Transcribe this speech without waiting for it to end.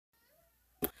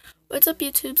What's up,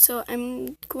 YouTube? So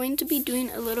I'm going to be doing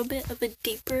a little bit of a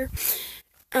deeper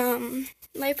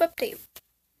life update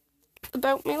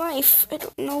about my life. I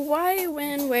don't know why,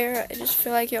 when, where. I just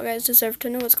feel like you guys deserve to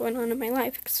know what's going on in my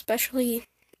life, especially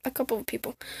a couple of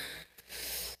people.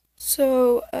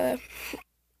 So this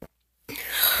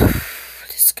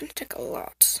is gonna take a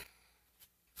lot.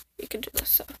 You can do this.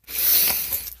 So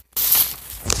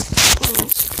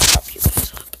let's prop you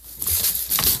guys up.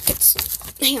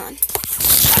 Hang on.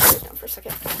 Put it down for a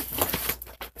second.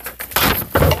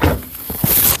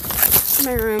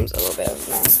 My room's a little bit of a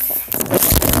mess. Okay.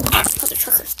 Another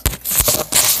trucker.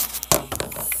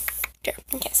 There.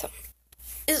 Okay, so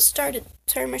it started.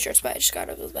 Sorry, my shirt's wet. I just got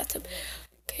out of the bathtub.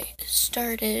 Okay, it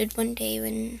started one day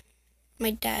when my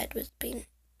dad was being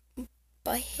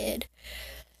butthead.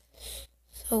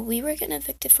 So we were getting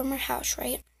evicted from our house,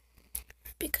 right?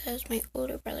 Because my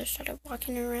older brother started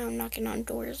walking around knocking on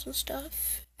doors and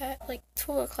stuff at like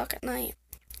 12 o'clock at night.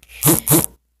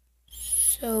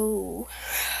 So,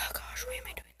 gosh, why am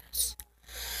I doing this?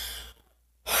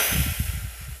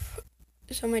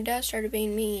 So my dad started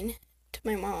being mean to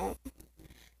my mom,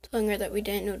 telling her that we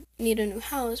didn't need a new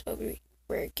house, but we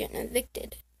were getting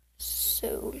evicted.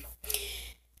 So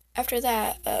after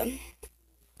that,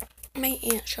 my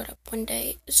aunt showed up one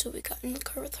day, so we got in the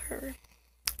car with her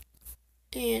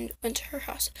and went to her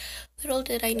house. Little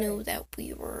did I know that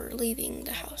we were leaving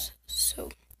the house. So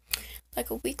like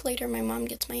a week later, my mom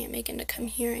gets my Aunt Megan to come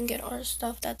here and get our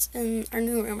stuff that's in our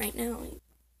new room right now.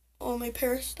 All my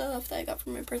Paris stuff that I got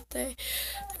for my birthday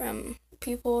from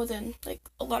people, then like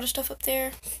a lot of stuff up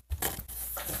there. I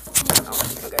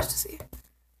want you guys to see.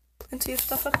 Plenty of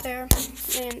stuff up there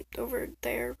and over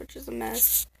there, which is a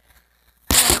mess.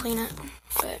 I gotta clean it.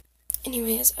 But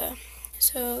anyways,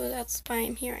 so that's why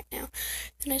I'm here right now.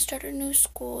 Then I started a new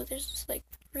school. There's this like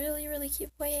really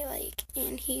cute boy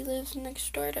and he lives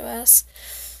next door to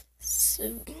us.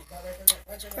 So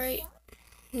it's great.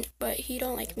 But he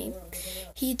don't like me.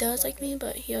 He does like me,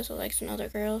 but he also likes another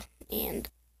girl, and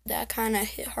that kind of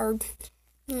hit hard.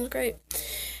 It was great.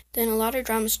 Then a lot of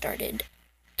drama started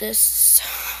this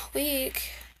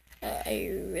week. I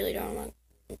really don't want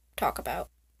to talk about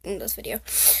in this video.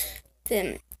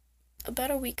 Then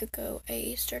about a week ago,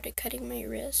 I started cutting my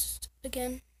wrist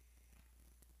again.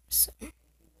 So,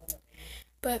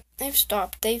 but I've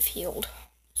stopped. They've healed.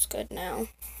 It's good now.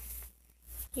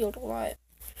 Healed a lot.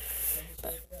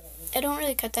 But I don't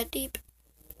really cut that deep.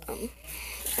 I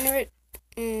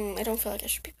don't feel like I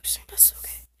should be posting this.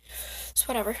 Okay. So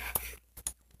whatever.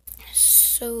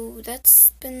 So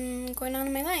that's been going on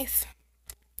in my life.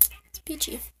 It's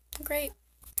peachy. Great.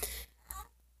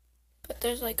 But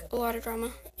there's like a lot of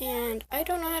drama and I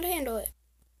don't know how to handle it.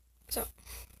 So,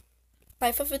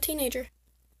 life of a teenager.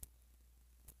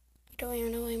 I don't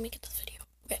even know why I'm making this video.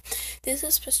 Okay. This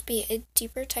is supposed to be a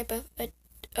deeper type of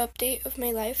update of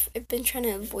my life. I've been trying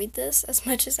to avoid this as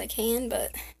much as I can,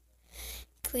 but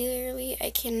clearly I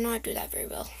cannot do that very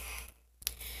well.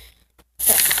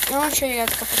 But I want to show you guys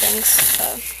a couple things.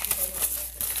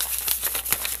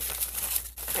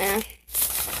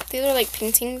 These are like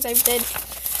paintings I did.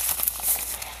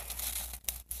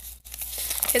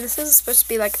 Okay, this is supposed to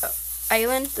be like an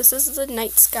island. This is the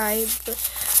night sky, the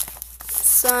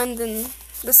sun, then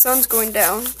the sun's going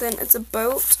down, then it's a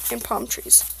boat and palm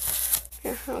trees.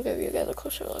 Here, I'll give you guys a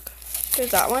closer look. There's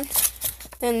that one.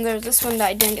 Then there's this one that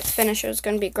I didn't get to finish. It was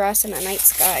going to be grass and a night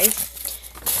sky.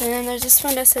 And then there's this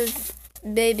one that says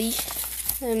baby.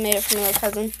 I made it for my little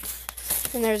cousin.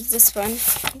 And there's this one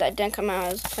that didn't come out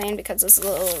as plain because it's a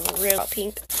little real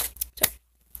pink. So,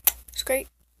 it's great.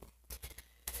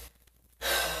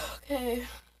 Okay.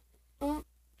 Well,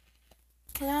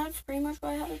 that's pretty much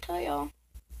what I have to tell y'all.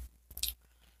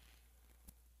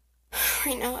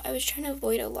 Right now, I was trying to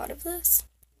avoid a lot of this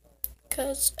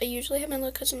because I usually have my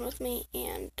little cousin with me,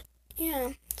 and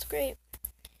yeah, it's great.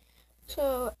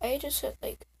 So I just hit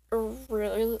like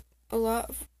a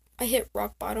lot. I hit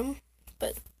rock bottom,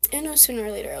 but I know sooner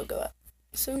or later I'll go up.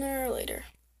 Sooner or later.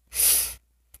 It's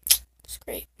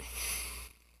great.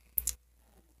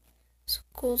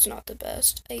 School's not the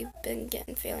best. I've been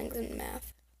getting failings in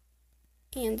math,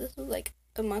 and this is like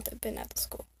the month I've been at the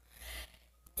school.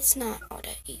 It's not all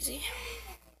that easy.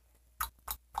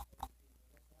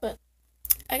 But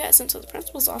I got sent to the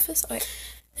principal's office. Okay.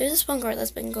 There's this one girl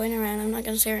that's been going around. I'm not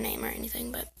going to say her name or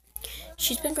anything, but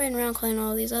she's been going around calling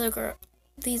all these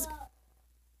these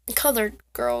colored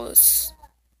girls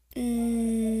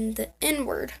the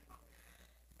N-word.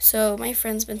 So my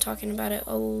friend's been talking about it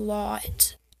a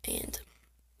lot. And,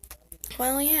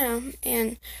 well, yeah.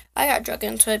 And I got drugged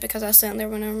into it because I was sitting there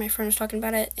whenever my friend was talking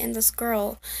about it. And this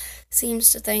girl seems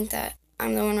to think that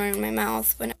I'm the one running my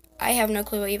mouth when I have no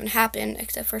clue what even happened,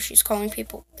 except for she's calling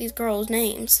people, these girls,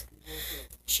 names.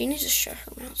 She needs to shut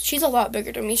her mouth. She's a lot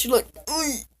bigger than me. She's like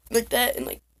that, and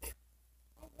like,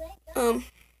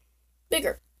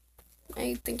 bigger.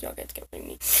 I think y'all guys get what I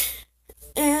mean.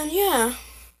 And yeah,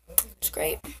 it's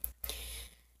great.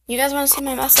 You guys want to see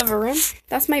my mess of a room?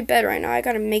 That's my bed right now. I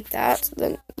gotta make that. So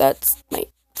then that's my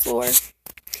floor.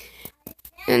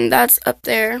 And that's up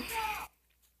there.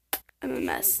 I'm a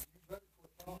mess.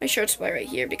 My shirt's wet right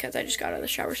here because I just got out of the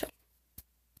shower, so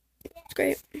it's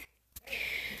great.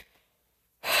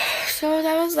 So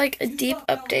that was like a deep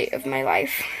update of my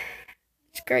life.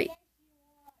 It's great.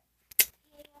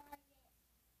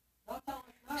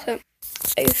 So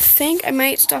I think I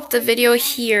might stop the video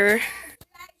here.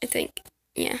 I think.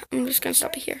 Yeah, I'm just gonna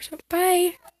stop it here. So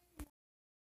bye.